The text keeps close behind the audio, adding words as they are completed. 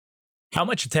How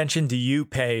much attention do you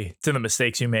pay to the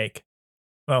mistakes you make?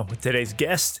 Well, with today's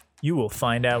guest, you will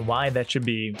find out why that should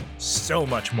be so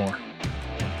much more.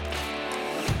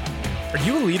 Are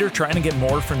you a leader trying to get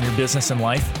more from your business and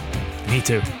life? Me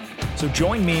too. So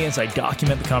join me as I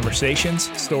document the conversations,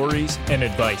 stories, and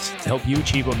advice to help you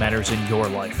achieve what matters in your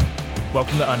life.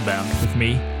 Welcome to Unbound with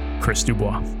me, Chris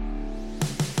Dubois.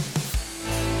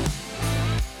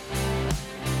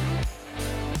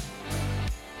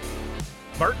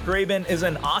 Mark Graban is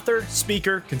an author,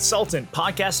 speaker, consultant,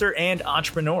 podcaster, and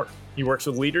entrepreneur. He works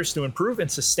with leaders to improve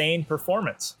and sustain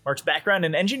performance. Mark's background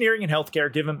in engineering and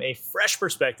healthcare give him a fresh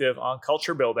perspective on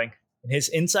culture building, and his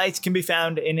insights can be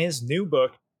found in his new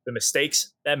book, The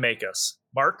Mistakes That Make Us.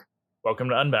 Mark, welcome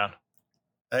to Unbound.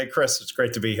 Hey, Chris, it's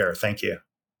great to be here. Thank you.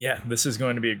 Yeah, this is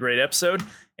going to be a great episode,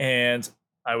 and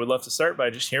I would love to start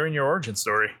by just hearing your origin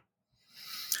story.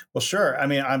 Well, sure. I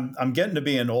mean, I'm getting to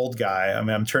be an old guy. I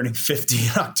mean, I'm turning 50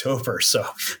 in October, so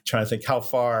I'm trying to think how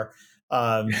far.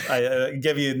 I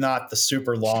give you not the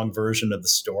super long version of the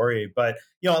story, but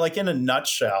like in a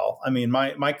nutshell, I mean,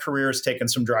 my career has taken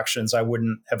some directions I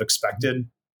wouldn't have expected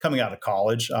coming out of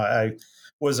college. I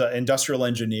was an industrial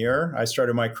engineer. I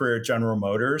started my career at General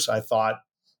Motors. I thought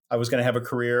I was going to have a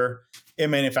career in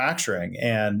manufacturing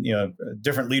and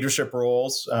different leadership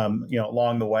roles.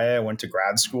 Along the way, I went to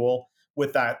grad school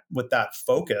with that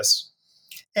focus.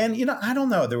 And, I don't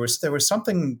know, there was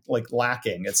something like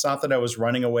lacking. It's not that I was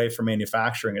running away from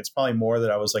manufacturing. It's probably more that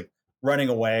I was like running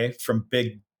away from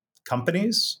big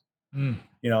companies,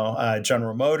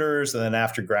 General Motors. And then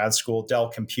after grad school, Dell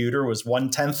Computer was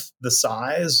 1/10 the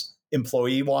size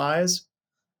employee wise.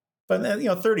 But then,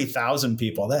 30,000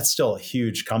 people, that's still a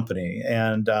huge company.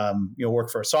 And,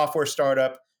 worked for a software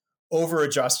startup, over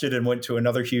adjusted and went to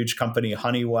another huge company,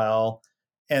 Honeywell.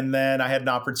 And then I had an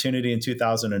opportunity in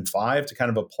 2005 to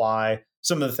kind of apply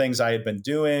some of the things I had been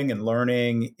doing and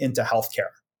learning into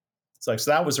healthcare. So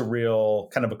that was a real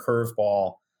kind of a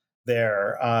curveball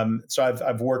there. So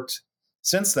I've worked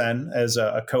since then as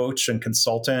a coach and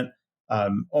consultant,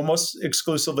 almost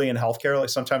exclusively in healthcare. Like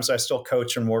sometimes I still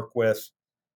coach and work with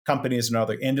companies in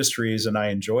other industries, and I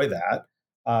enjoy that.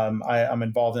 I'm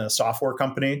involved in a software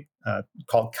company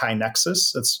called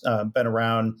KaiNexus. It's been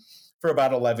around for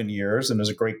about 11 years, and there's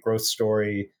a great growth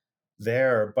story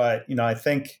there. But, I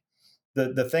think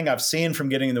the thing I've seen from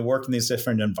getting to work in these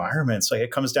different environments, like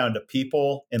it comes down to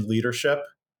people and leadership.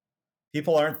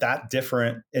 People aren't that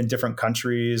different in different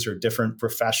countries or different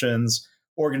professions.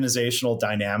 Organizational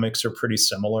dynamics are pretty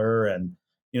similar. And,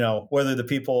 whether the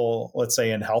people, let's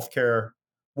say in healthcare,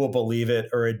 will believe it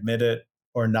or admit it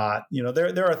or not,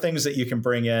 there are things that you can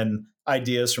bring in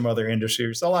ideas from other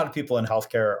industries. A lot of people in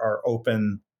healthcare are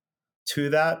open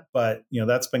to that, but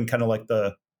that's been kind of like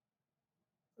the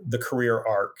career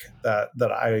arc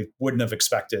that I wouldn't have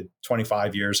expected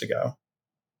 25 years ago.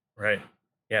 Right.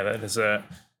 Yeah, that is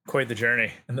quite the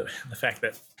journey, and the fact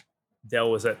that Dell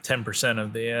was at 10%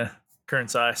 of the current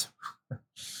size.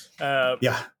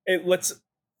 Yeah. I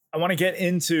want to get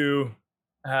into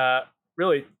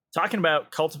really talking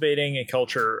about cultivating a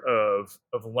culture of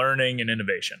learning and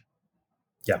innovation.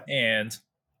 Yeah. And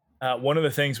one of the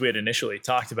things we had initially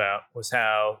talked about was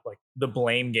how like the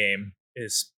blame game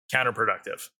is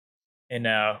counterproductive. And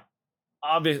now,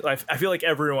 obviously, I feel like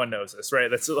everyone knows this, right?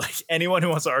 That's like anyone who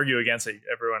wants to argue against it,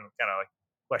 everyone kind of like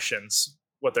questions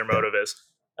what their motive is.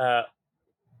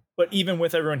 But even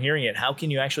with everyone hearing it, how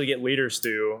can you actually get leaders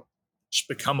to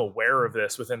become aware of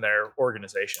this within their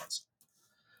organizations?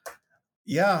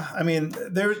 Yeah, I mean,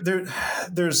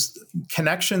 there's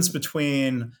connections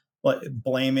between like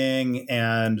blaming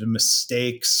and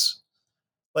mistakes,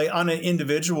 like on an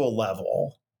individual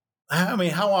level. I mean,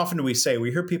 how often do we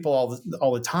hear people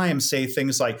all the time say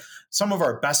things like some of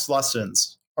our best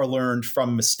lessons are learned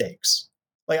from mistakes.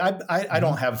 Like I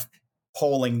don't have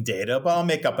polling data, but I'll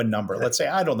make up a number. Let's say,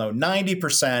 I don't know,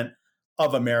 90%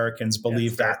 of Americans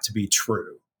believe that to be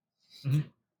true. Mm-hmm.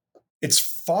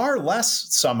 It's far less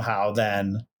somehow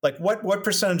than like what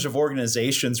percentage of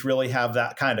organizations really have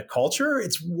that kind of culture?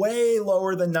 It's way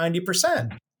lower than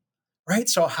 90%, right?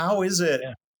 So how is it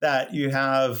that you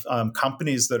have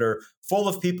companies that are full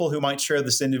of people who might share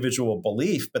this individual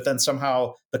belief, but then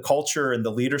somehow the culture and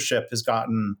the leadership has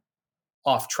gotten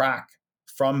off track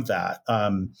from that?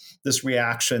 This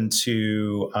reaction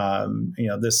to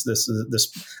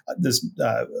this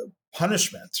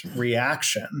punishment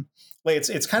reaction. Like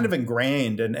it's kind of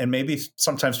ingrained, and maybe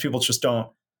sometimes people just don't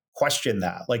question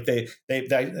that. Like they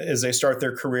as they start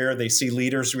their career, they see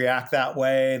leaders react that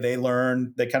way. They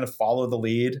learn, they kind of follow the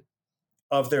lead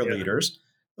of their leaders.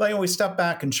 Like we step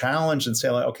back and challenge and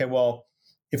say, like, okay, well,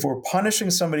 if we're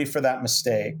punishing somebody for that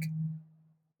mistake,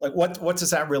 Like what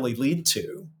does that really lead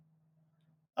to?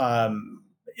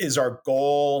 Is our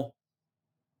goal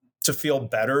to feel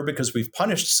better because we've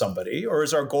punished somebody, or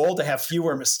is our goal to have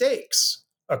fewer mistakes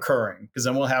occurring? Because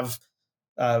then we'll have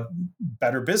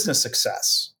better business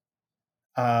success.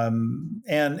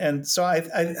 And so I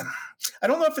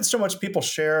don't know if it's so much people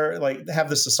have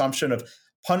this assumption of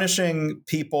punishing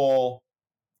people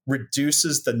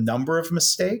reduces the number of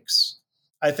mistakes.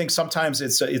 I think sometimes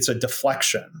it's a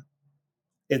deflection.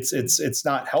 It's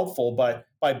not helpful, but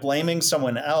by blaming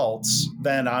someone else,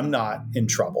 then I'm not in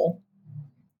trouble.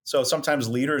 So sometimes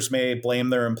leaders may blame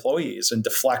their employees and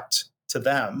deflect to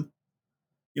them.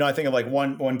 I think of like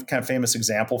one kind of famous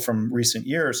example from recent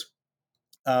years,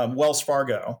 Wells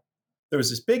Fargo. There was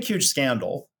this big, huge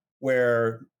scandal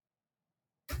where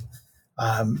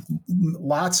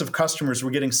lots of customers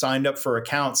were getting signed up for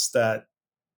accounts that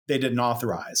they didn't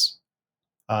authorize.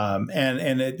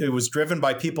 And it was driven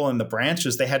by people in the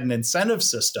branches. They had an incentive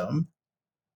system,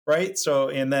 right? So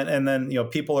and then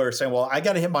people are saying, well, I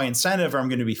got to hit my incentive or I'm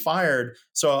going to be fired.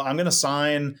 So I'm going to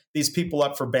sign these people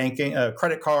up for banking,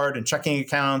 credit card and checking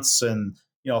accounts, and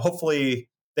hopefully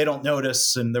they don't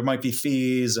notice, and there might be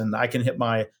fees, and I can hit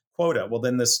my quota. Well,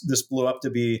 then this blew up to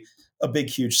be a big,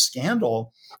 huge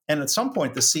scandal. And at some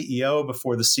point, the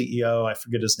CEO, I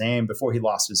forget his name, before he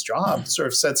lost his job, sort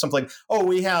of said something, oh,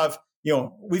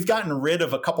 we've gotten rid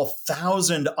of a couple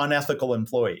thousand unethical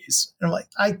employees. And I'm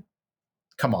like,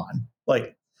 come on,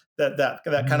 like that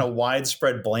kind of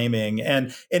widespread blaming.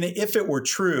 And if it were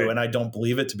true, and I don't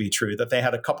believe it to be true, that they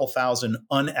had a couple thousand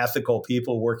unethical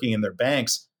people working in their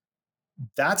banks,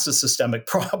 that's a systemic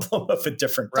problem of a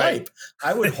different type.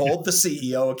 I would hold the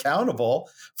CEO accountable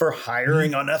for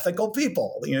hiring unethical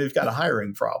people. You've got a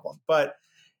hiring problem. But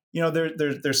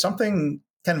there's something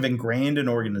kind of ingrained in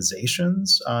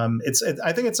organizations. I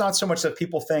think it's not so much that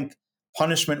people think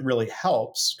punishment really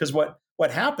helps, because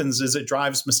what happens is it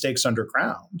drives mistakes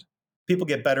underground. People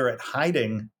get better at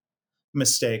hiding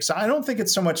mistakes. I don't think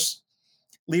it's so much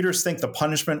leaders think the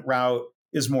punishment route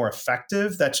is more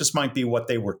effective. That just might be what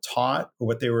they were taught or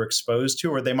what they were exposed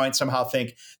to, or they might somehow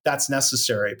think that's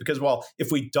necessary because, well,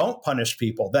 if we don't punish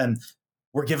people, then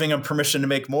we're giving them permission to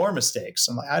make more mistakes.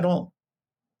 I'm like, I don't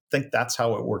think that's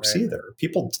how it works either.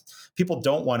 People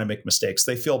don't want to make mistakes.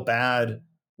 They feel bad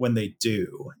when they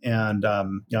do. And,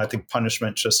 I think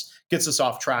punishment just gets us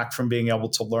off track from being able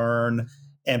to learn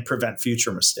and prevent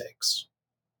future mistakes.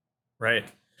 Right.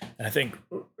 And I think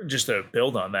just to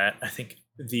build on that, I think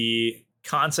the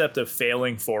concept of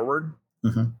failing forward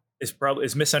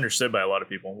is misunderstood by a lot of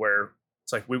people, where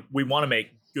it's like we want to make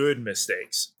good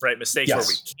mistakes, right? Mistakes where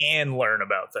we can learn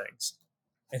about things.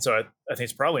 And so I think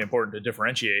it's probably important to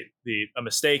differentiate a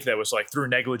mistake that was like through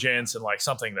negligence and like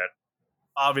something that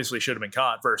obviously should have been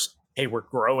caught versus, hey, we're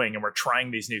growing and we're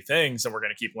trying these new things and we're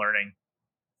going to keep learning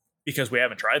because we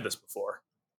haven't tried this before.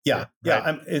 Yeah.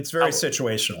 Yeah. It's very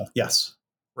situational. Yes.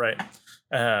 Right.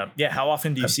 How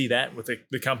often do you see that with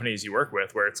the companies you work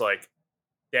with, where it's like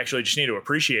they actually just need to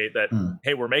appreciate that,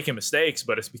 hey, we're making mistakes,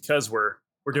 but it's because we're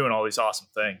doing all these awesome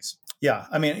things. Yeah.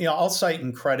 I mean, I'll cite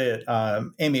and credit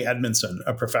Amy Edmondson,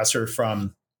 a professor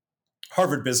from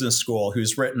Harvard Business School,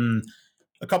 who's written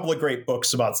a couple of great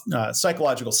books about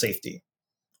psychological safety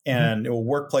and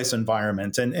workplace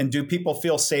environment. And do people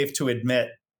feel safe to admit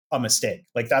a mistake?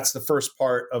 Like that's the first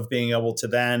part of being able to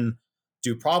then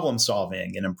do problem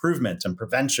solving and improvement and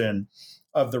prevention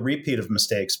of the repeat of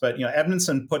mistakes. But,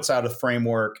 Edmondson puts out a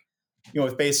framework,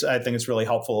 with I think it's really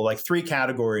helpful, like 3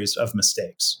 categories of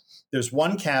mistakes. There's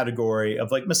one category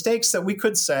of like mistakes that we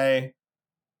could say,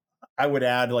 I would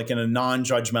add like in a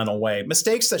non-judgmental way,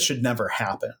 mistakes that should never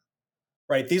happen,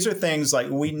 right? These are things like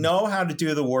we know how to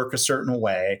do the work a certain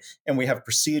way, and we have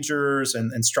procedures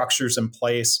and structures in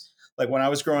place. Like when I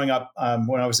was growing up,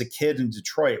 when I was a kid in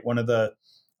Detroit, one of the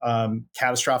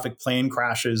catastrophic plane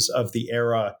crashes of the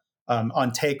era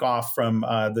on takeoff from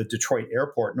the Detroit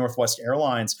airport, Northwest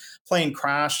Airlines, plane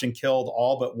crashed and killed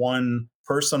all but one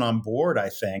person on board, I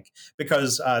think,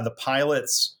 because the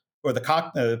pilots or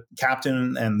the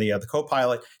captain and the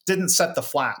co-pilot didn't set the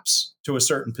flaps to a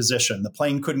certain position. The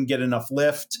plane couldn't get enough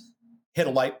lift, hit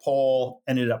a light pole,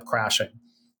 ended up crashing.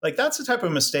 Like that's the type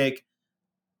of mistake.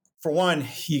 For one,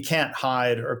 you can't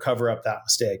hide or cover up that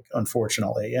mistake,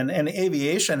 unfortunately. And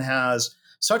aviation has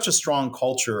such a strong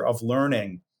culture of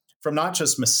learning from not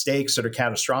just mistakes that are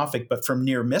catastrophic, but from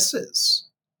near misses,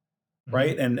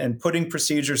 right? And putting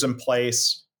procedures in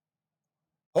place.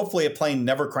 Hopefully a plane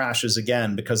never crashes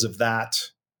again because of that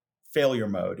failure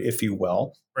mode, if you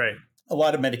will. Right. A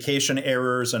lot of medication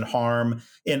errors and harm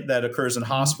that occurs in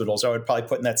hospitals, I would probably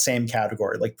put in that same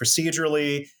category. Like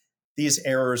procedurally, these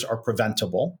errors are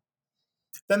preventable.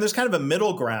 Then there's kind of a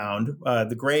middle ground,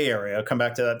 the gray area. I'll come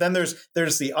back to that. Then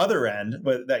there's the other end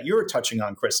that you were touching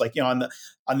on, Chris, like, on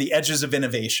the edges of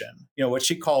innovation, what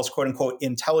she calls quote unquote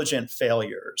intelligent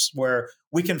failures, where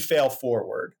we can fail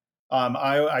forward.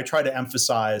 I try to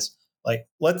emphasize, like,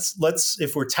 let's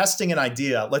if we're testing an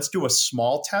idea, let's do a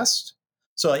small test.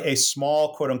 So like a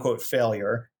small quote unquote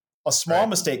failure, a small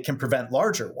mistake can prevent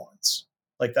larger ones.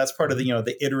 Like that's part of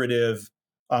the iterative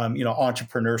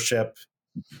entrepreneurship,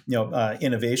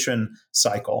 innovation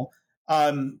cycle.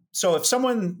 So if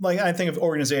someone, like, I think of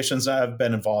organizations that I've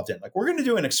been involved in, like, we're going to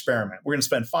do an experiment. We're going to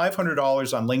spend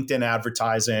 $500 on LinkedIn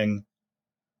advertising.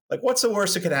 Like, what's the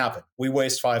worst that could happen? We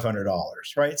waste $500,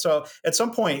 right? So at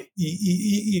some point,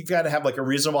 you've got to have like a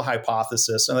reasonable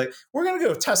hypothesis, and like, we're going to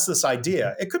go test this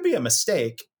idea. It could be a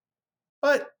mistake,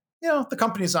 but the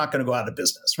company's not going to go out of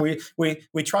business.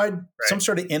 We tried some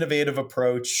sort of innovative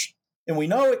approach, and we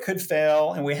know it could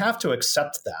fail, and we have to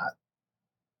accept that.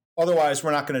 Otherwise,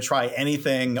 we're not going to try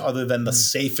anything other than the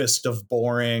safest of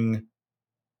boring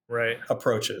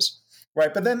approaches.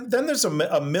 Right. But then there's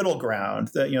a middle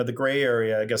ground that, the gray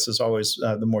area, I guess, is always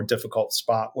the more difficult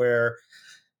spot, where,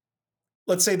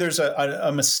 let's say there's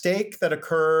a mistake that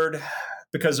occurred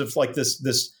because of like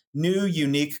this new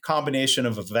unique combination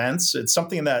of events. It's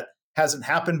something that hasn't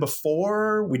happened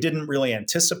before. We didn't really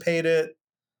anticipate it.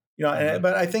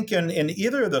 But I think in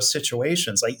either of those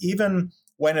situations, like even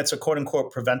when it's a quote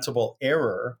unquote preventable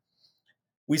error,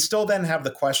 we still then have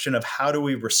the question of how do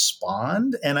we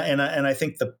respond? And I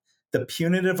think the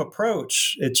punitive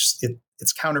approach, it's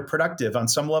counterproductive. On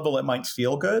some level, it might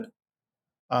feel good.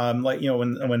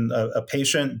 When a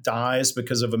patient dies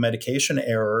because of a medication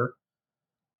error,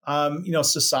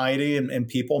 society and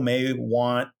people may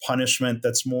want punishment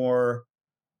that's more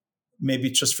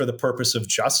maybe just for the purpose of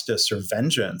justice or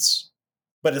vengeance,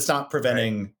 but it's not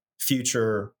preventing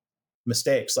future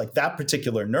mistakes. Like that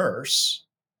particular nurse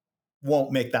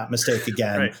won't make that mistake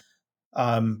again.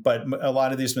 But a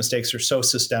lot of these mistakes are so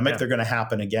systemic, they're going to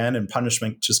happen again, and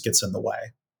punishment just gets in the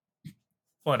way.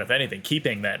 Well, and if anything,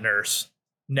 keeping that nurse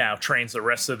now trains the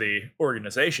rest of the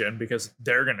organization, because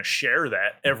they're going to share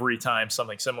that every time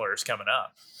something similar is coming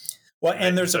up. Well,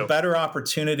 and there's a better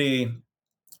opportunity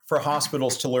for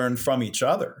hospitals to learn from each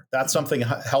other. That's something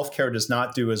healthcare does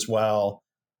not do as well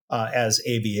as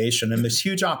aviation. And there's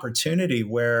huge opportunity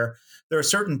where there are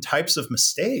certain types of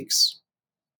mistakes,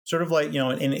 sort of like,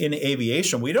 in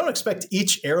aviation, we don't expect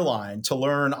each airline to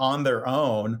learn on their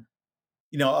own,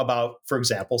 about, for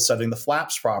example, setting the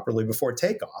flaps properly before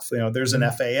takeoff. There's an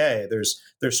FAA, there's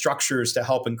structures to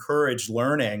help encourage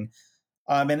learning.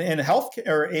 And healthcare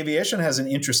or aviation has an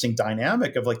interesting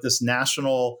dynamic of like this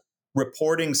national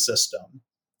reporting system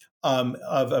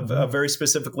of a very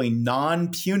specifically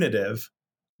non-punitive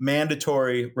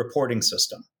mandatory reporting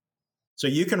system. So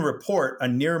you can report a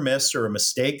near miss or a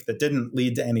mistake that didn't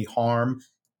lead to any harm.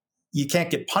 You can't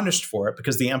get punished for it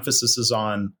because the emphasis is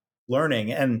on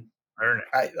learning. And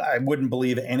I wouldn't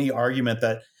believe any argument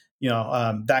that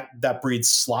that breeds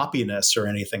sloppiness or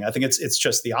anything. I think it's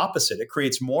just the opposite. It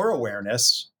creates more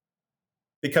awareness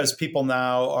because people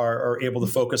now are able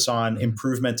to focus on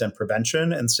improvement and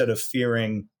prevention instead of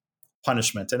fearing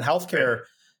punishment. In healthcare,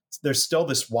 there's still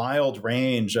this wild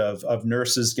range of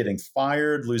nurses getting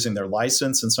fired, losing their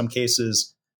license, in some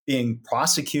cases being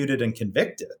prosecuted and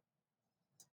convicted.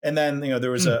 And then,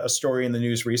 there was a story in the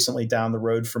news recently down the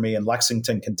road for me in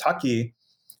Lexington, Kentucky,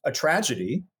 a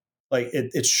tragedy. Like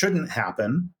it shouldn't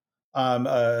happen.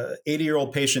 A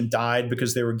 80-year-old patient died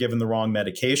because they were given the wrong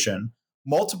medication.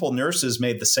 Multiple nurses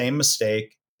made the same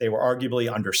mistake. They were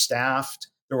arguably understaffed.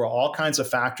 There were all kinds of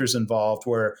factors involved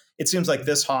where it seems like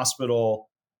this hospital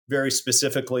very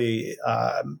specifically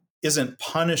isn't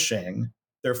punishing.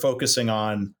 They're focusing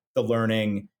on the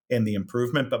learning and the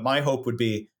improvement. But my hope would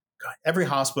be every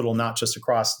hospital, not just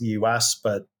across the US,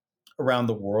 but around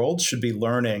the world, should be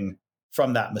learning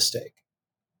from that mistake.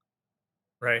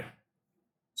 Right.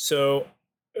 So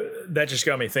that just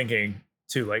got me thinking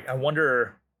too, like, I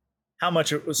wonder how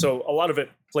much, so a lot of it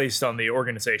placed on the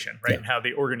organization, right? And how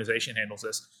the organization handles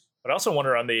this. But I also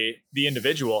wonder on the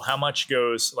individual, how much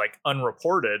goes like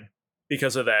unreported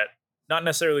because of that, not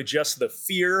necessarily just the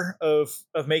fear of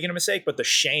making a mistake, but the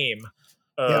shame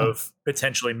of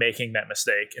potentially making that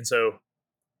mistake. And so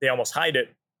they almost hide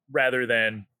it rather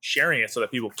than sharing it so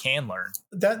that people can learn.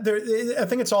 I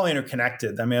think it's all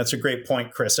interconnected. I mean, that's a great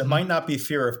point, Chris. It might not be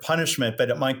fear of punishment,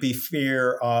 but it might be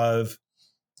fear of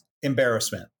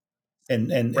embarrassment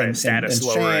and status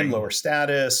and shame, lower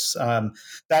status.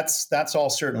 That's all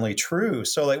certainly true.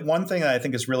 So like one thing that I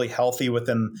think is really healthy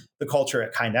within the culture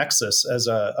at KaiNexus as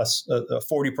a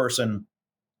 40-person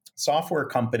software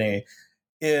company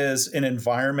is an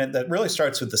environment that really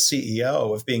starts with the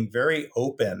CEO of being very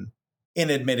open in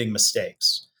admitting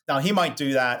mistakes. Now, he might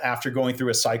do that after going through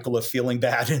a cycle of feeling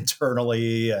bad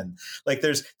internally, and like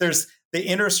there's the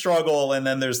inner struggle, and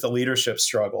then there's the leadership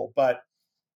struggle. But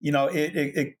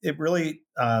it really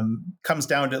comes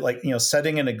down to, like,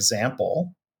 setting an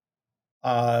example,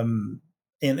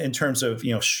 in terms of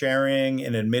sharing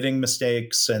and admitting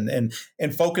mistakes, and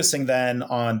focusing then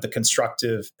on the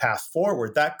constructive path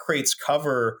forward. That creates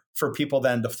cover for people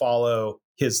then to follow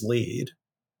his lead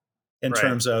in Right.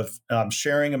 terms of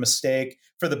sharing a mistake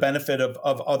for the benefit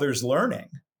of others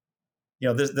learning.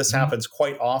 This Mhm. happens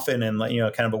quite often in,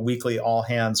 kind of a weekly all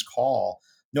hands call.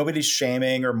 Nobody's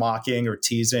shaming or mocking or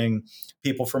teasing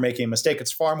people for making a mistake.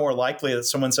 It's far more likely that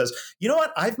someone says, you know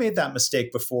what, I've made that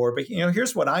mistake before, but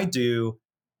here's what I do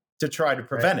to try to Right.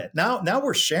 prevent it. Now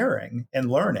we're sharing and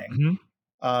learning.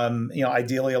 Mhm.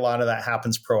 Ideally, a lot of that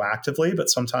happens proactively, but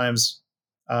sometimes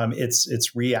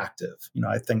it's reactive.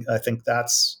 I think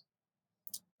that's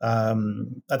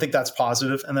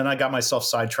positive. And then I got myself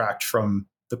sidetracked from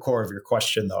the core of your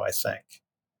question, though. I think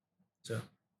So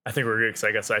I think we're good because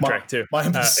I got my, sidetracked too. my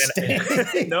And no,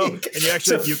 mistake. and you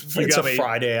actually you It's got a me.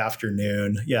 Friday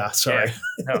afternoon. Yeah, sorry.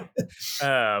 Yeah.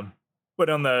 No. But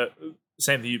on the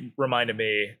same thing, you reminded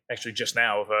me actually just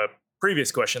now of a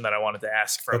previous question that I wanted to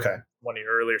ask from Okay. one of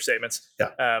your earlier statements.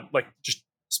 Yeah. Like just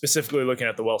specifically looking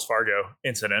at the Wells Fargo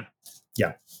incident.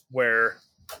 Yeah. Where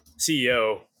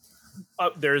CEO,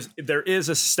 there is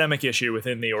a systemic issue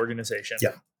within the organization.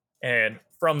 Yeah. And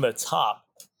from the top,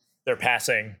 they're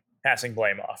passing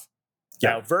blame off.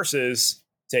 Yeah. Now, versus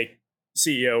take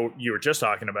CEO you were just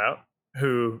talking about,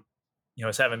 who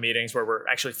is having meetings where we're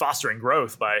actually fostering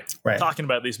growth by Right. talking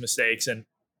about these mistakes, and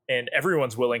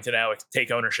everyone's willing to now take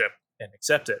ownership and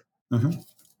accept it.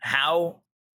 Mm-hmm.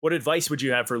 What advice would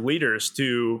you have for leaders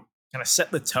to kind of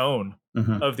set the tone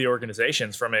Mm-hmm. of the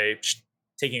organizations from a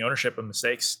taking ownership of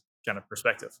mistakes kind of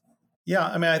perspective? Yeah,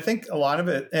 I mean, I think a lot of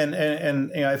it, and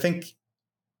I think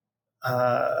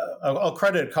I'll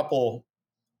credit a couple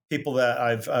people that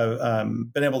I've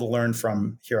been able to learn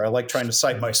from here. I like trying to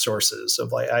cite my sources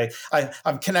of, like,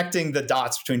 I'm connecting the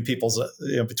dots between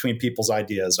people's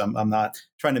ideas. I'm not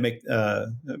trying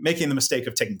to making the mistake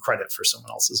of taking credit for someone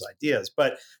else's ideas.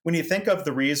 But when you think of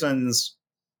the reasons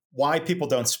why people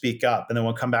don't speak up, and then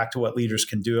we'll come back to what leaders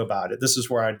can do about it, this is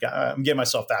where I'm getting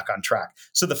myself back on track.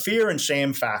 So the fear and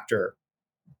shame factor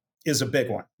is a big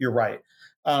one. You're right.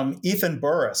 Ethan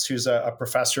Burris, who's a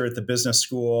professor at the business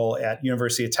school at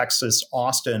University of Texas,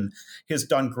 Austin, has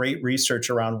done great research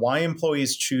around why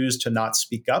employees choose to not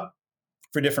speak up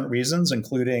for different reasons,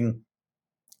 including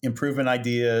improvement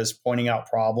ideas, pointing out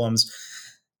problems.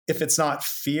 If it's not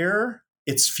fear,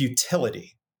 it's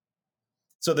futility.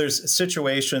 So there's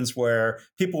situations where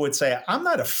people would say, I'm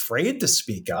not afraid to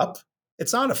speak up.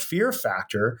 It's not a fear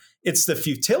factor. It's the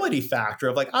futility factor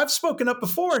of, like, I've spoken up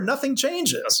before and nothing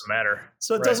changes. Doesn't matter.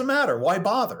 So it doesn't matter. Why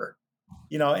bother?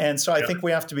 And so I think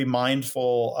we have to be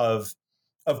mindful of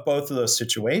both of those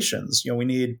situations. We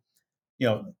need,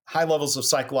 high levels of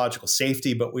psychological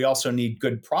safety, but we also need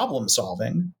good problem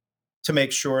solving to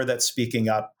make sure that speaking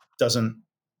up doesn't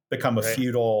become a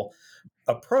futile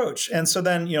approach. And so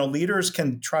then, leaders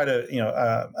can try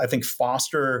to, I think,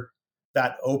 foster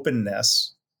that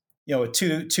openness.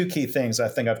 Two key things. I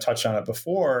think I've touched on it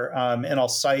before, and I'll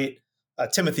cite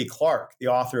Timothy Clark, the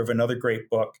author of another great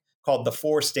book called The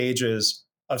 4 Stages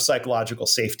of Psychological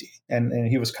Safety, and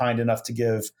he was kind enough to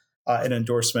give an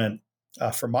endorsement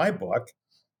for my book.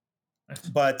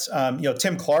 But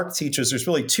Tim Clark teaches there's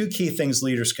really 2 key things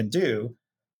leaders can do.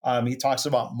 He talks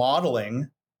about modeling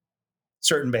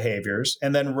certain behaviors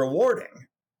and then rewarding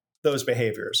those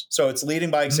behaviors. So it's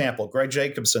leading by example. Greg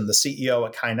Jacobson, the CEO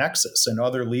at KaiNexus, and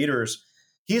other leaders,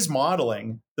 he's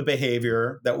modeling the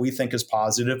behavior that we think is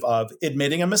positive of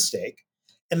admitting a mistake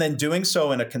and then doing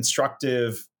so in a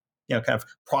constructive, kind of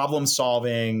problem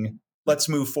solving, let's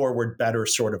move forward better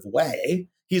sort of way.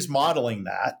 He's modeling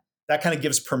that. That kind of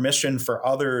gives permission for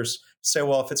others to say,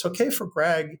 well, if it's okay for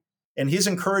Greg, and he's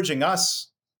encouraging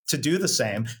us to do the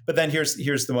same. But then here's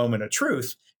the moment of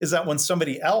truth, is that when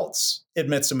somebody else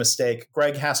admits a mistake,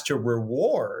 Greg has to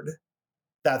reward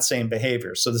that same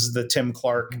behavior. So this is the Tim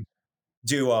Clark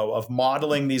duo of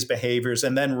modeling these behaviors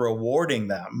and then rewarding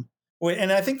them.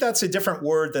 And I think that's a different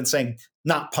word than saying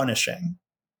not punishing.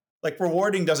 Like,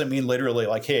 rewarding doesn't mean literally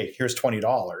like, hey, here's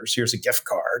 $20, here's a gift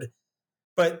card.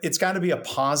 But it's got to be a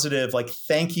positive, like,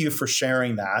 thank you for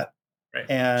sharing that. Right.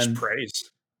 And just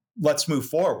praise. Let's move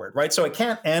forward, right? So it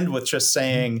can't end with just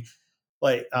saying,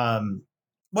 like,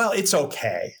 well, it's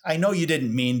okay. I know you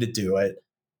didn't mean to do it.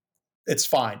 It's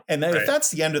fine. And then if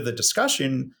that's the end of the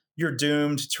discussion, you're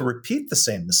doomed to repeat the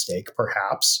same mistake,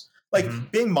 perhaps. Like Mm-hmm.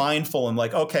 being mindful and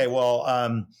like, okay, well,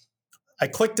 I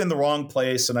clicked in the wrong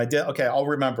place and I did, okay, I'll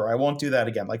remember. I won't do that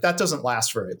again. Like that doesn't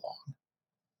last very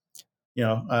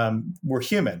long. We're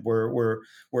human.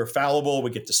 We're fallible.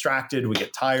 We get distracted. We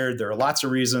get tired. There are lots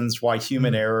of reasons why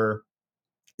human error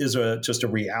is just a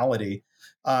reality.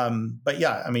 But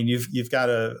yeah, I mean, you've got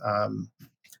to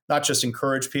not just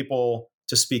encourage people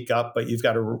to speak up, but you've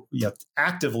got to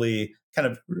actively kind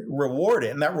of reward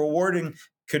it. And that rewarding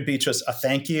could be just a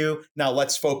thank you. Now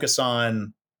let's focus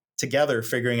on together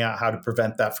figuring out how to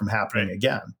prevent that from happening Right.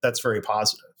 again. That's very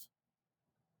positive.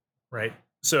 Right.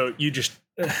 So you just,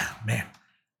 man,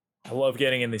 I love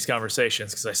getting in these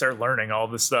conversations because I start learning all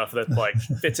this stuff that like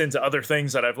fits into other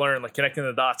things that I've learned, like connecting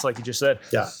the dots, like you just said.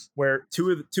 Yeah. Where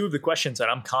two of the questions that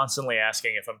I'm constantly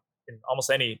asking, if I'm in almost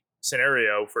any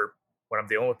scenario for when I'm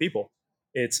dealing with people,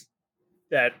 it's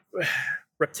that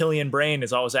reptilian brain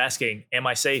is always asking, "Am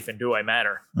I safe and do I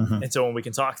matter?" Mm-hmm. And so when we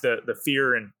can talk the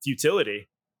fear and futility,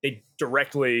 they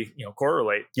directly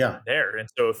correlate there. And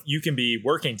so if you can be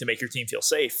working to make your team feel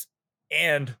safe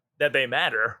and that they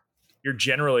matter, you're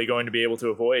generally going to be able to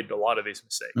avoid a lot of these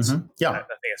mistakes. Mm-hmm. Yeah. I think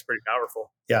it's pretty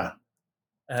powerful. Yeah.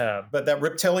 But that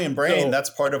reptilian brain, that's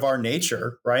part of our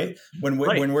nature, right? When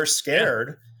we're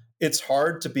scared, it's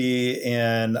hard to be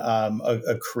in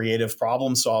a creative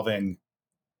problem solving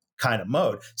kind of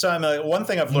mode. So one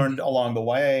thing I've learned along the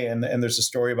way, and there's a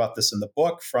story about this in the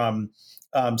book from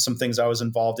some things I was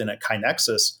involved in at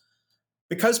KaiNexus,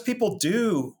 because people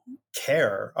do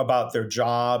care about their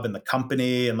job and the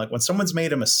company, and like when someone's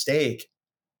made a mistake,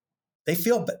 they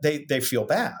feel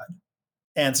bad.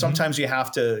 And sometimes you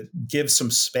have to give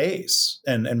some space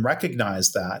and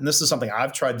recognize that. And this is something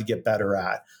I've tried to get better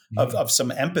at, of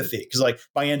some empathy. Because like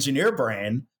my engineer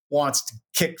brain wants to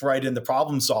kick right into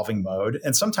problem solving mode.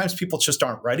 And sometimes people just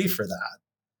aren't ready for that.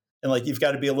 And like, you've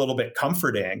got to be a little bit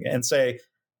comforting and say,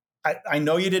 I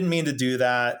know you didn't mean to do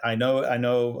that. I know,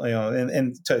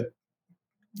 and to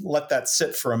let that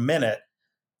sit for a minute.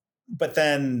 But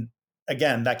then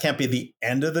again, that can't be the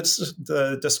end of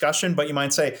the discussion, but you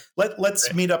might say,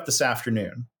 let's meet up this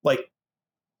afternoon, like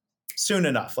soon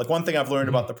enough. Like one thing I've learned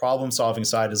about the problem solving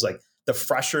side is like the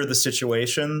fresher the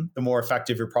situation, the more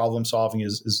effective your problem solving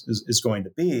is going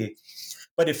to be.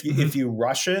 But if you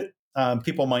rush it,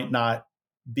 people might not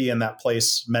be in that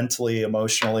place mentally,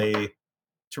 emotionally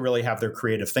to really have their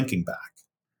creative thinking back.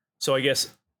 So I guess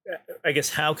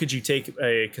how could you take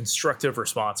a constructive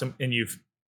response? And you've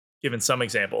given some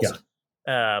examples.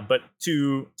 But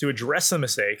to address the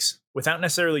mistakes without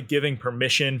necessarily giving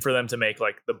permission for them to make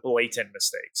like the blatant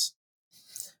mistakes.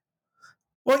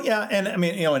 Well, yeah, and I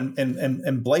mean,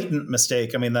 and blatant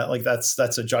mistake. I mean, that's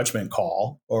a judgment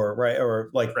call,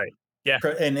 yeah,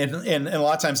 and a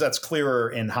lot of times that's clearer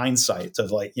in hindsight.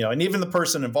 Of like, and even the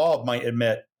person involved might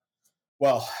admit,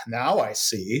 well, now I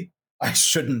see I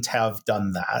shouldn't have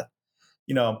done that.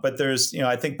 But there's,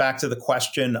 I think back to the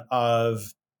question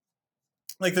of,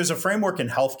 like, there's a framework in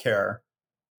healthcare.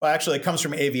 Well, actually, it comes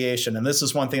from aviation, and this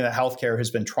is one thing that healthcare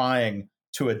has been trying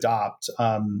to adopt.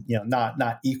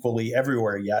 Not equally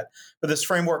everywhere yet, but this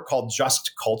framework called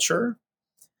Just Culture,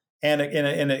 and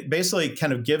it basically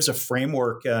kind of gives a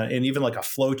framework and even like a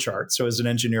flow chart. So as an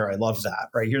engineer, I love that.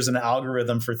 Right, here's an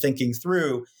algorithm for thinking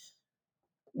through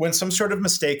when some sort of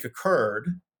mistake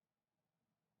occurred.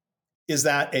 Is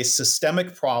that a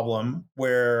systemic problem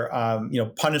where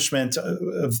punishment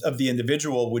of the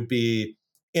individual would be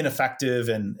ineffective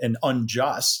and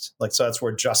unjust? Like, so that's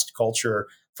where just culture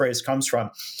phrase comes from.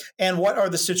 And what are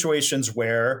the situations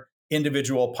where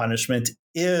individual punishment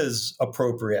is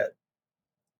appropriate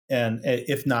and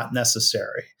if not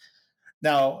necessary?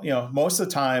 Now, most of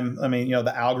the time, I mean,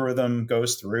 the algorithm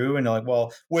goes through and you're like,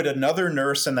 well, would another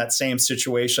nurse in that same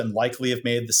situation likely have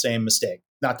made the same mistake?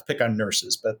 Not to pick on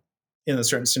nurses, but in a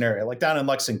certain scenario, like down in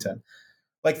Lexington,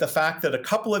 like the fact that a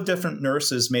couple of different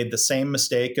nurses made the same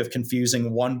mistake of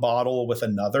confusing one bottle with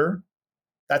another,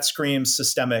 that screams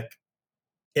systemic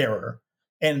error.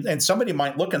 And somebody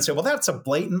might look and say, well, that's a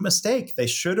blatant mistake. They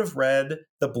should have read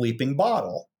the bleeping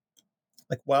bottle.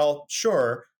 Like, well,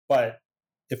 sure. But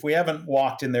if we haven't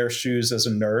walked in their shoes as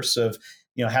a nurse of,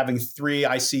 having 3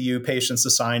 ICU patients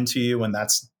assigned to you, and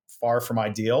that's far from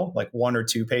ideal, like 1 or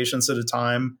 2 patients at a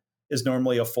time is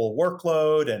normally a full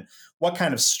workload, and what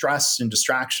kind of stress and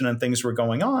distraction and things were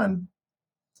going on,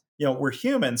 we're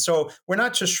human. So we're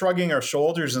not just shrugging our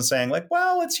shoulders and saying like,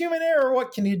 well, it's human error.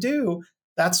 What can you do?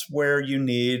 That's where you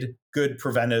need good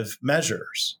preventive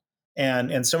measures.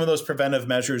 And some of those preventive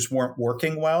measures weren't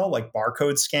working well, like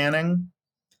barcode scanning.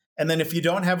 And then if you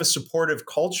don't have a supportive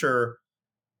culture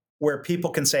where people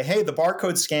can say, hey, the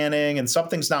barcode scanning and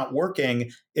something's not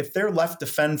working. If they're left to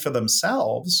fend for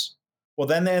themselves, well,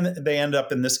 then they end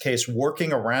up, in this case,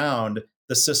 working around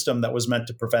the system that was meant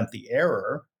to prevent the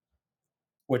error,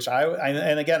 which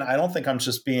and again, I don't think I'm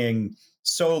just being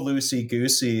so loosey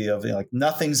goosey of like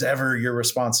nothing's ever your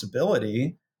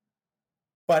responsibility.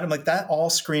 But I'm like, that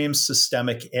all screams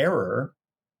systemic error,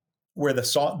 where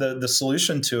the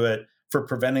solution to it for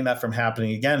preventing that from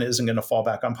happening again isn't going to fall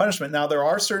back on punishment. Now, there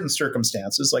are certain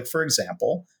circumstances, like, for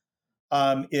example,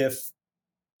 if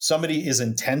somebody is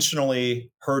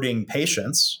intentionally hurting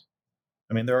patients,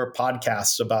 I mean, there are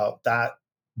podcasts about that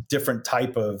different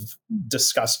type of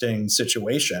disgusting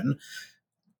situation.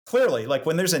 Clearly, like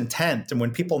when there's intent and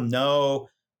when people know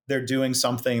they're doing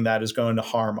something that is going to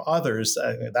harm others,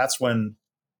 that's when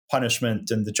punishment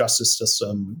and the justice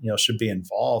system, should be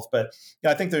involved. But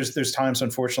I think there's times,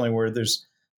 unfortunately, where there's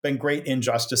been great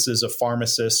injustices of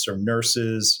pharmacists or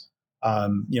nurses,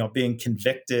 being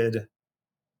convicted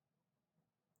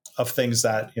of things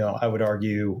that I would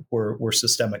argue were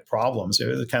systemic problems. It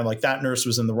was kind of like that nurse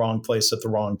was in the wrong place at the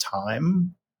wrong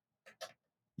time.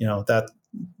 That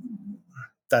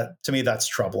to me, that's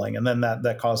troubling, and then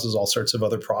that causes all sorts of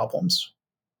other problems.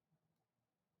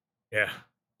 Yeah.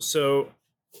 So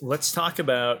let's talk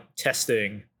about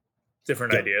testing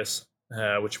different ideas,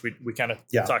 which we kind of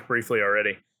talked briefly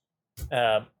already.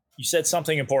 You said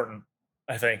something important,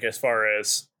 I think, as far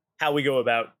as how we go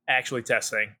about actually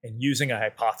testing and using a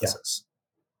hypothesis,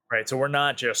 right? So we're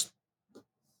not just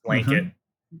blanket,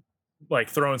 like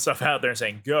throwing stuff out there and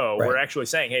saying, go. Right. We're actually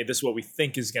saying, hey, this is what we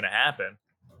think is going to happen.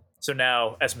 So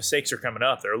now as mistakes are coming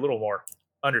up, they're a little more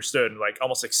understood, like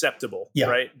almost acceptable,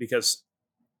 right? Because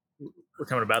we're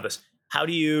coming about this. How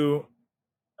do you,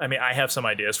 I mean, I have some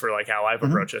ideas for like how I've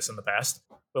approached this in the past,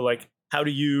 but like, how do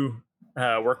you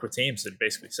work with teams to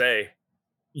basically say,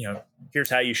 here's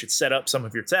how you should set up some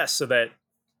of your tests so that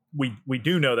we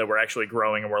do know that we're actually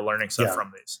growing and we're learning stuff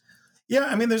from these? Yeah,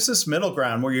 I mean, there's this middle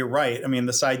ground where you're right. I mean,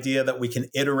 this idea that we can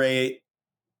iterate,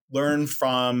 learn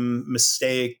from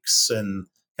mistakes, and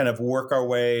kind of work our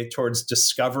way towards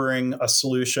discovering a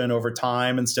solution over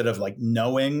time instead of like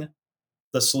knowing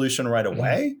the solution right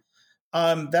away.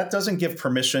 That doesn't give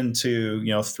permission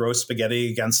to, throw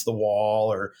spaghetti against the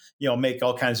wall or, make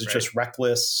all kinds of just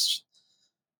reckless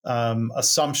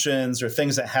assumptions or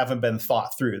things that haven't been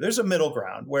thought through. There's a middle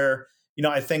ground where,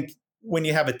 I think when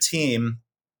you have a team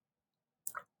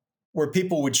where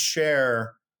people would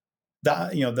share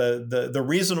the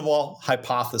reasonable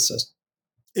hypothesis,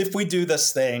 if we do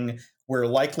this thing, we're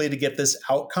likely to get this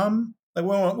outcome. Like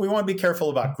we want to be careful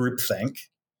about groupthink.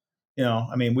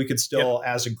 I mean, we could still,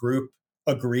 as a group,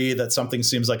 agree that something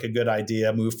seems like a good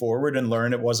idea, move forward and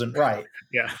learn it wasn't right.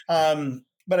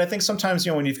 But I think sometimes,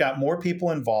 when you've got more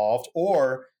people involved,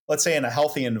 or let's say in a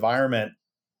healthy environment,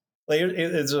 like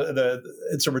it's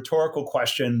a rhetorical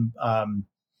question.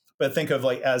 But think of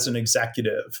like as an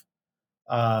executive,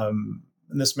 and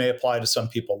this may apply to some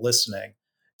people listening.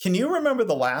 Can you remember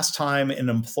the last time an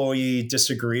employee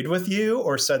disagreed with you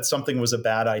or said something was a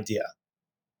bad idea?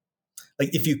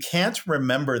 Like if you can't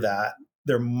remember that,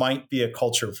 there might be a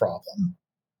culture problem.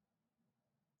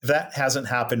 If that hasn't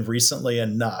happened recently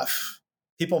enough,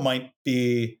 people might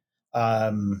be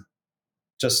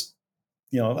just,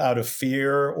 out of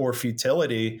fear or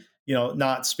futility,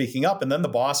 not speaking up. And then the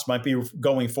boss might be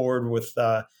going forward with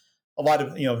a lot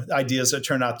of, ideas that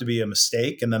turn out to be a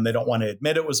mistake. And then they don't want to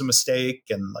admit it was a mistake.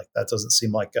 And like, that doesn't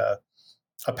seem like a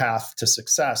path to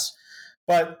success.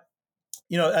 But,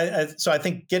 so I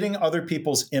think getting other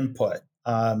people's input.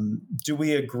 Do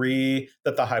we agree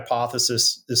that the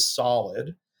hypothesis is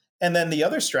solid? And then the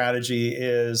other strategy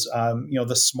is,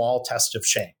 the small test of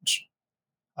change.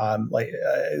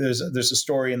 There's a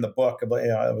story in the book about,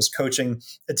 I was coaching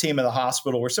a team in the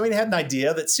hospital where somebody had an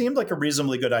idea that seemed like a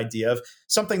reasonably good idea of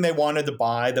something they wanted to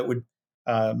buy that would,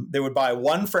 they would buy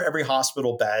one for every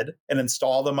hospital bed and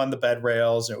install them on the bed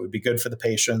rails, and it would be good for the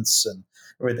patients and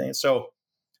everything. So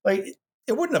like,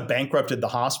 it wouldn't have bankrupted the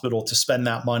hospital to spend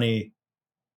that money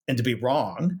and to be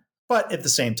wrong. But at the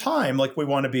same time, like, we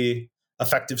want to be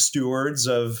effective stewards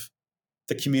of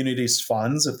the community's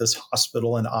funds at this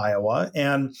hospital in Iowa.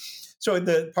 And so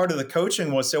the part of the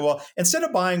coaching was say, well, instead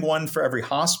of buying one for every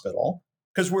hospital,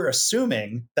 because we're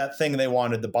assuming that thing they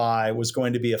wanted to buy was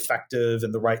going to be effective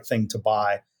and the right thing to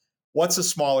buy, what's a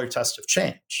smaller test of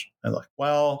change? And like,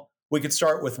 well, we could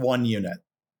start with one unit.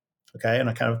 Okay. And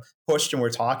I kind of pushed and we're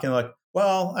talking like,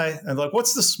 well, I'm like,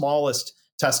 what's the smallest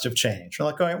test of change? We're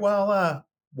like, all right, well,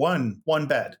 one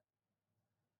bed.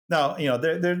 Now,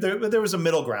 there was a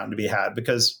middle ground to be had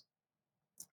because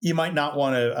you might not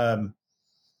want to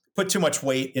put too much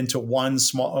weight into one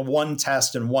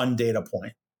test and one data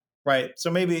point, right? So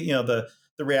maybe the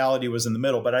reality was in the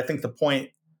middle, but I think the point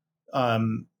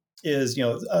is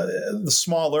the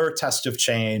smaller test of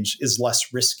change is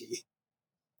less risky,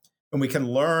 and we can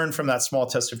learn from that small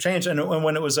test of change. And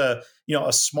when it was a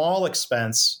small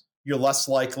expense, you're less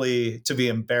likely to be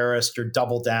embarrassed or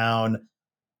double down.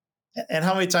 And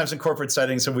how many times in corporate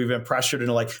settings have we been pressured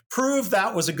into like, prove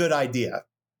that was a good idea?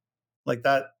 Like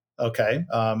that, okay.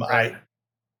 Right.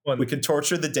 We could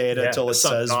torture the data till it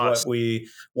says cost. what we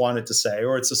want it to say,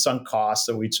 or it's a sunk cost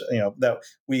that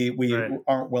we Right.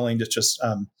 aren't willing to just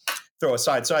throw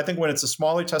aside. So I think when it's a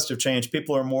smaller test of change,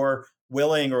 people are more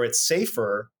willing, or it's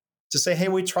safer to say, "Hey,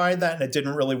 we tried that and it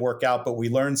didn't really work out, but we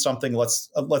learned something.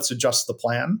 Let's adjust the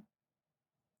plan."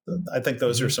 I think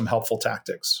those are some helpful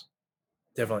tactics.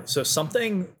 Definitely. So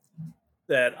something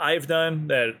that I've done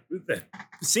that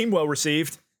seemed well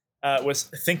received was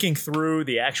thinking through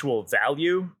the actual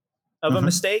value of a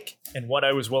mistake and what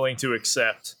I was willing to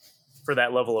accept for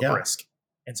that level of risk.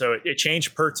 And so it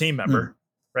changed per team member,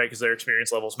 right? Because their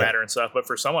experience levels matter and stuff. But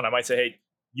for someone, I might say, hey,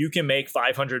 you can make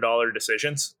 $500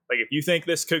 decisions. Like if you think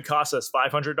this could cost us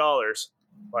 $500,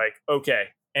 like, okay,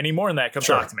 any more than that, come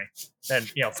talk to me. And,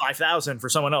 $5,000 for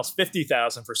someone else,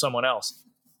 $50,000 for someone else.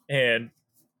 And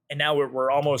now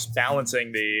we're almost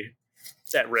balancing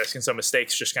that risk, and so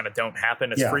mistakes just kind of don't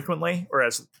happen as frequently or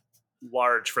as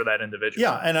large for that individual.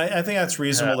 Yeah, and I think that's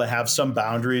reasonable to have some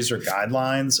boundaries or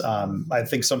guidelines. I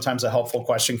think sometimes a helpful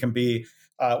question can be,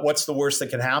 what's the worst that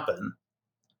can happen?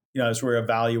 As we're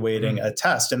evaluating a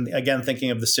test. And again, thinking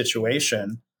of the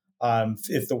situation,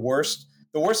 if the worst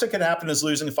that could happen is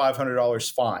losing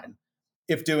 $500, fine.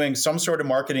 If doing some sort of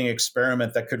marketing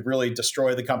experiment that could really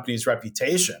destroy the company's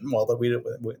reputation, well,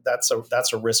 that's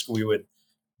a risk we would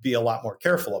be a lot more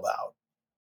careful about.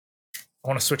 I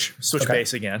want to switch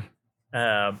base again,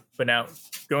 but now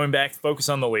going back, focus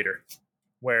on the leader,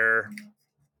 where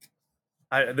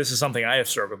this is something I have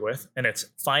struggled with, and it's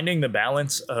finding the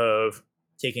balance of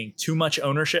taking too much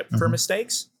ownership for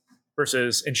mistakes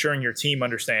versus ensuring your team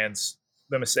understands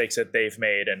the mistakes that they've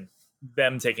made and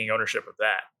them taking ownership of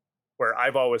that. Where I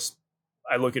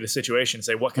look at a situation and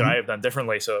say, what could I have done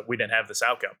differently so we didn't have this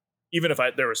outcome? Even if I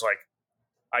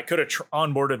could have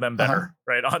onboarded them better,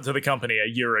 right, onto the company a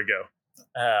year ago.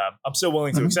 I'm still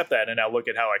willing to accept that and now look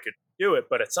at how I could do it.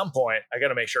 But at some point, I got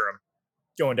to make sure I'm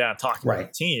going down and talking with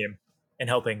the team and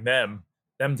helping them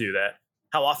do that.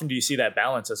 How often do you see that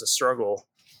balance as a struggle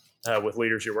with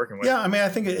leaders you're working with? Yeah, I mean, I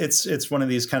think it's one of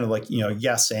these kind of like,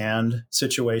 yes and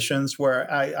situations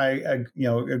where I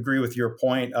agree with your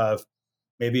point of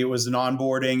maybe it was an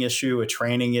onboarding issue, a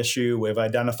training issue. We've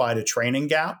identified a training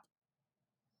gap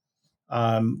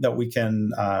that we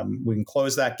can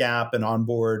close that gap and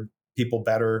onboard people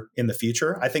better in the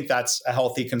future. I think that's a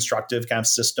healthy, constructive kind of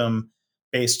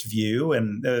system-based view.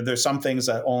 And there's some things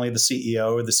that only the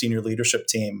CEO or the senior leadership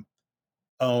team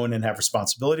own and have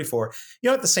responsibility for.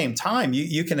 At the same time,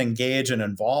 you can engage and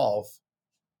involve,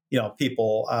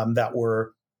 people that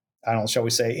were, I don't know, shall we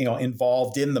say,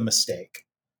 involved in the mistake,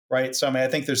 right? So, I mean, I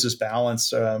think there's this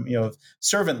balance.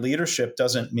 Servant leadership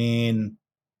doesn't mean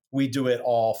we do it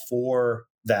all for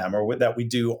them or that we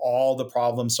do all the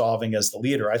problem solving as the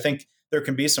leader. I think there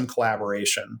can be some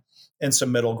collaboration and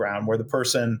some middle ground where the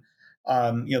person,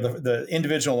 the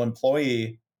individual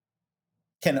employee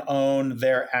can own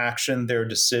their action, their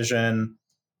decision.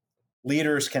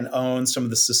 Leaders can own some of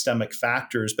the systemic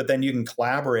factors, but then you can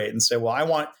collaborate and say,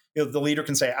 well, the leader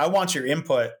can say, I want your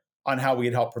input on how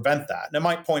we'd help prevent that. And it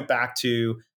might point back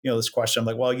to, this question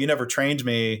like, well, you never trained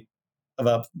me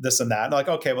about this and that. And like,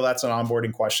 okay, well, that's an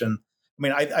onboarding question. I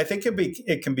mean, I think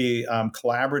it can be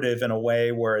collaborative in a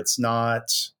way where it's not,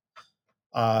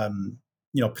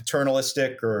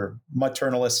 paternalistic or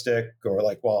maternalistic or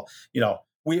like, well,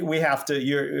 we have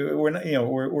to, we're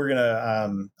going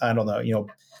to, I don't know,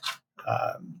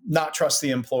 not trust the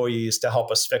employees to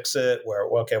help us fix it where,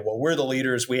 okay, well, we're the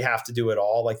leaders. We have to do it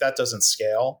all. Like that doesn't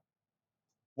scale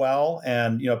well.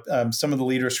 And, some of the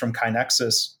leaders from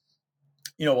KaiNexus,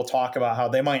 will talk about how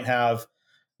they might have,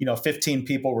 15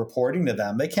 people reporting to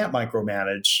them. They can't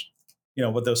micromanage,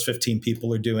 what those 15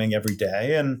 people are doing every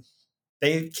day. And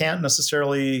they can't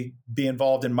necessarily be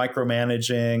involved in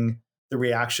micromanaging the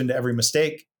reaction to every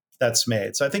mistake that's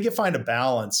made. So I think you find a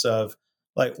balance of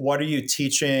like, what are you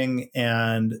teaching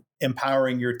and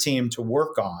empowering your team to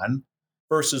work on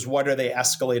versus what are they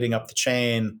escalating up the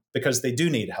chain because they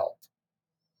do need help?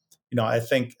 I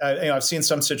think I've seen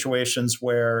some situations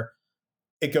where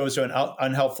it goes to an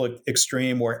unhelpful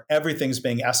extreme where everything's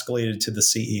being escalated to the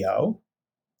CEO.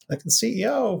 Like the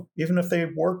CEO, even if they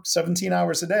work 17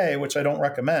 hours a day, which I don't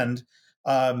recommend,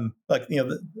 Like,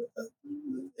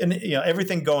 and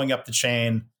everything going up the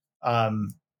chain,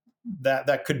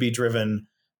 that could be driven,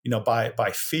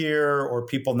 by fear or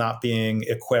people not being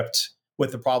equipped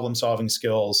with the problem solving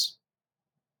skills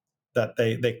that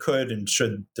they could and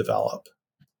should develop.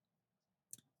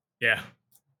 Yeah,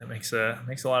 that makes a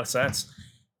lot of sense.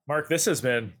 Mark, this has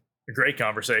been a great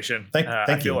conversation. I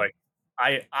Thank feel you. like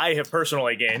I have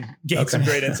personally gained Okay. some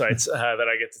great insights that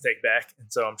I get to take back,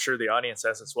 and so I'm sure the audience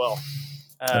has as well.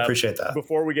 I appreciate that.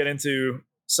 Before we get into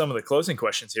some of the closing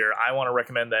questions here, I want to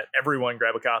recommend that everyone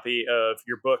grab a copy of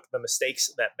your book, The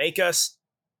Mistakes That Make Us,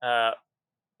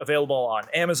 available on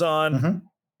Amazon. Mm-hmm.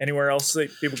 Anywhere else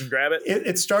that people can grab it?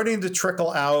 It's starting to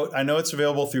trickle out. I know it's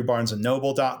available through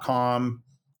barnesandnoble.com.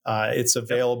 It's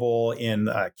available in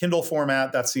Kindle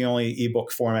format. That's the only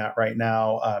ebook format right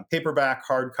now. Paperback,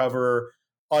 hardcover,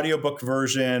 audiobook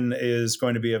version is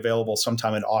going to be available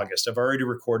sometime in August. I've already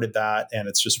recorded that, and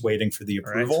it's just waiting for the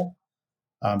approval.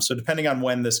 Right. So depending on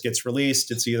when this gets released,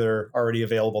 it's either already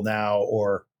available now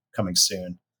or coming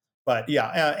soon. But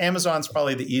yeah, Amazon's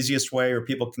probably the easiest way, or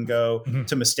people can go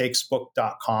to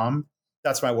mistakesbook.com.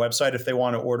 That's my website. If they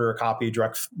want to order a copy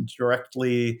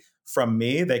directly from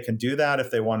me, they can do that. If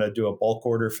they want to do a bulk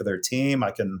order for their team, I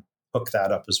can hook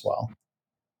that up as well.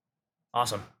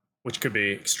 Awesome. Which could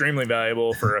be extremely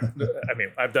valuable for, I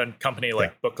mean, I've done company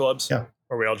like book clubs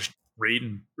where we all just read,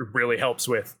 and it really helps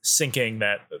with syncing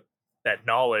that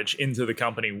knowledge into the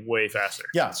company way faster.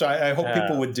 Yeah. So I hope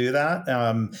people would do that.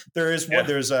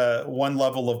 There's a one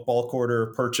level of bulk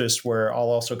order purchase where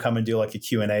I'll also come and do like a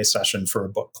Q&A session for a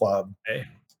book club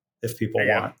if people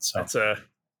want. So that's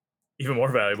even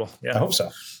more valuable. Yeah. I hope so.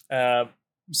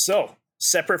 So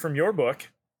separate from your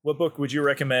book, what book would you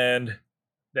recommend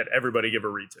that everybody give a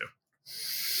read to?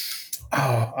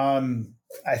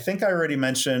 I think I already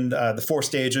mentioned The 4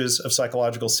 Stages of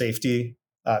Psychological Safety,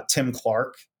 Tim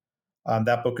Clark.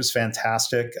 That book is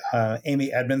fantastic.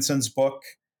 Amy Edmondson's book,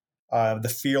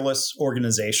 The Fearless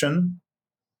Organization,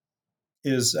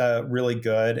 is really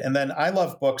good. And then I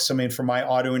love books. I mean, from my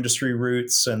auto industry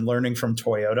roots and learning from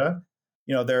Toyota,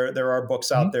 there are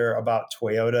books out there about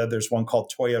Toyota. There's one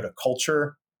called Toyota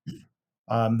Culture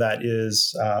that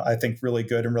is, I think, really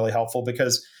good and really helpful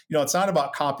because, it's not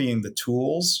about copying the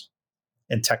tools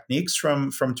and techniques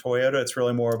from Toyota. It's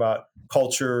really more about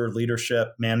culture,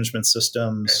 leadership, management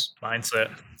systems,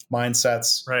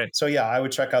 mindsets. Right. So yeah, I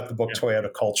would check out the book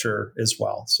Toyota Culture as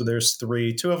well. So there's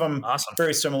 3, 2 of them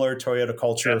very similar. Toyota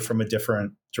Culture from a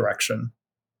different direction.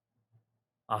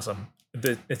 Awesome.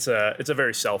 It's a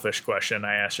very selfish question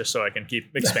I asked just so I can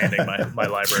keep expanding my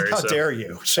library. How dare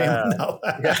you? Shame no.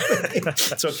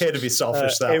 It's okay to be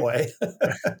selfish that way.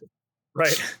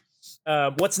 Right.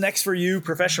 What's next for you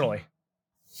professionally?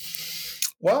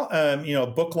 Well,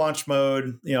 book launch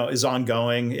mode, is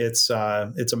ongoing. It's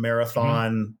a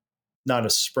marathon, not a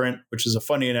sprint, which is a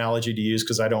funny analogy to use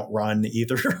because I don't run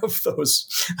either of those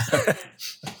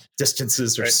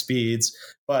distances or speeds.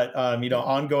 But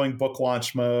ongoing book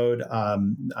launch mode,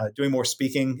 doing more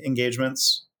speaking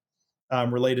engagements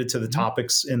related to the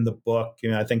topics in the book.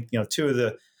 I think 2 of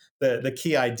the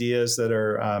key ideas that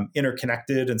are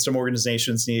interconnected, and some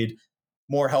organizations need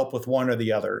more help with one or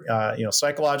the other.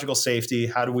 Psychological safety.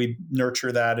 How do we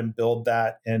nurture that and build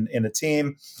that in a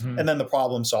team? And then the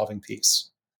problem solving piece.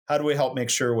 How do we help make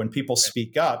sure when people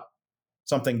speak up,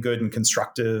 something good and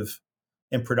constructive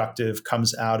and productive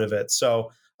comes out of it?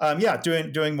 So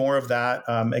doing more of that.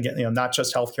 Again, not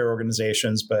just healthcare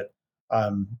organizations, but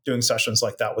doing sessions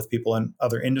like that with people in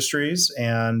other industries.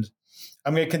 And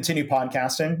I'm going to continue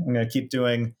podcasting. I'm going to keep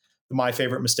doing the My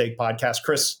Favorite Mistake podcast.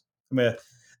 Chris,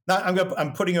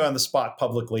 I'm putting you on the spot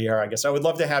publicly here, I guess. I would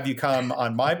love to have you come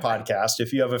on my podcast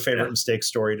if you have a favorite mistake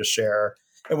story to share,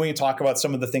 and we can talk about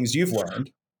some of the things you've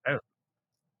learned. I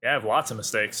have lots of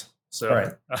mistakes. So,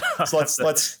 right. So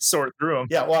let's sort through them.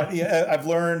 Yeah, well, I've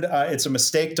learned it's a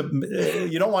mistake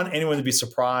you don't want anyone to be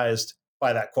surprised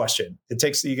by that question.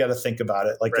 You got to think about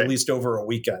it at least over a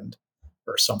weekend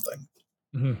or something.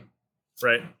 Mm-hmm.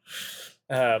 Right.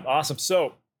 Awesome.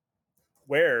 So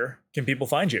where can people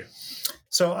find you?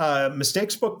 So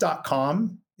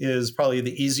mistakesbook.com is probably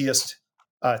the easiest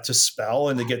to spell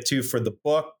and to get to for the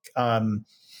book.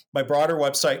 My broader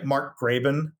website,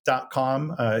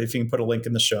 markgraban.com. If you can put a link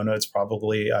in the show notes,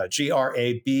 probably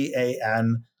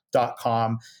graban.com.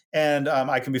 And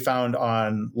I can be found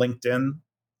on LinkedIn.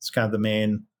 It's kind of the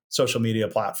main social media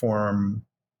platform.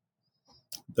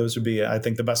 Those would be, I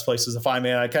think, the best places to find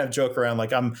me. And I kind of joke around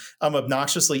like I'm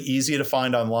obnoxiously easy to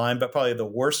find online, but probably the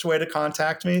worst way to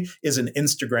contact me is an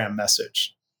Instagram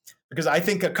message. Because I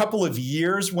think a couple of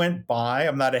years went by.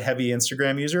 I'm not a heavy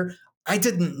Instagram user. I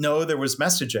didn't know there was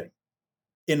messaging.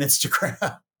 in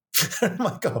Instagram. I'm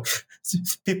like, oh,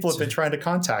 people have been trying to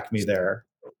contact me there.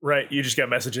 Right. You just got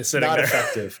messages sitting Not there.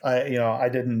 effective. I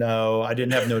didn't know. I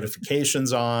didn't have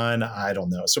notifications on. I don't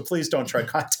know. So please don't try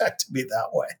contacting me that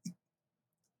way.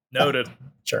 Noted.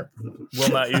 Sure. Will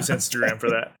not use Instagram for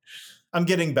that. I'm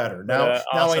getting better. Now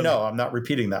awesome. I know I'm not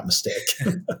repeating that mistake.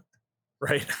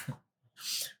 Right.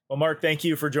 Well, Mark, thank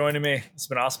you for joining me. It's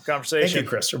been an awesome conversation. Thank you,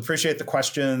 Chris. Appreciate the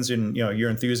questions and your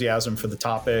enthusiasm for the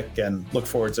topic, and look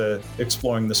forward to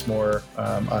exploring this more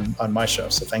on my show.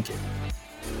 So thank you.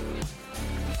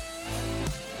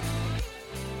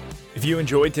 If you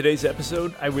enjoyed today's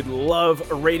episode, I would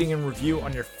love a rating and review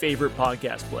on your favorite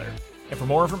podcast player. And for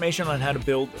more information on how to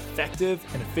build effective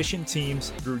and efficient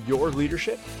teams through your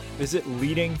leadership, visit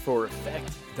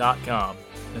leadingforeffect.com.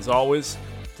 As always,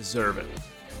 deserve it.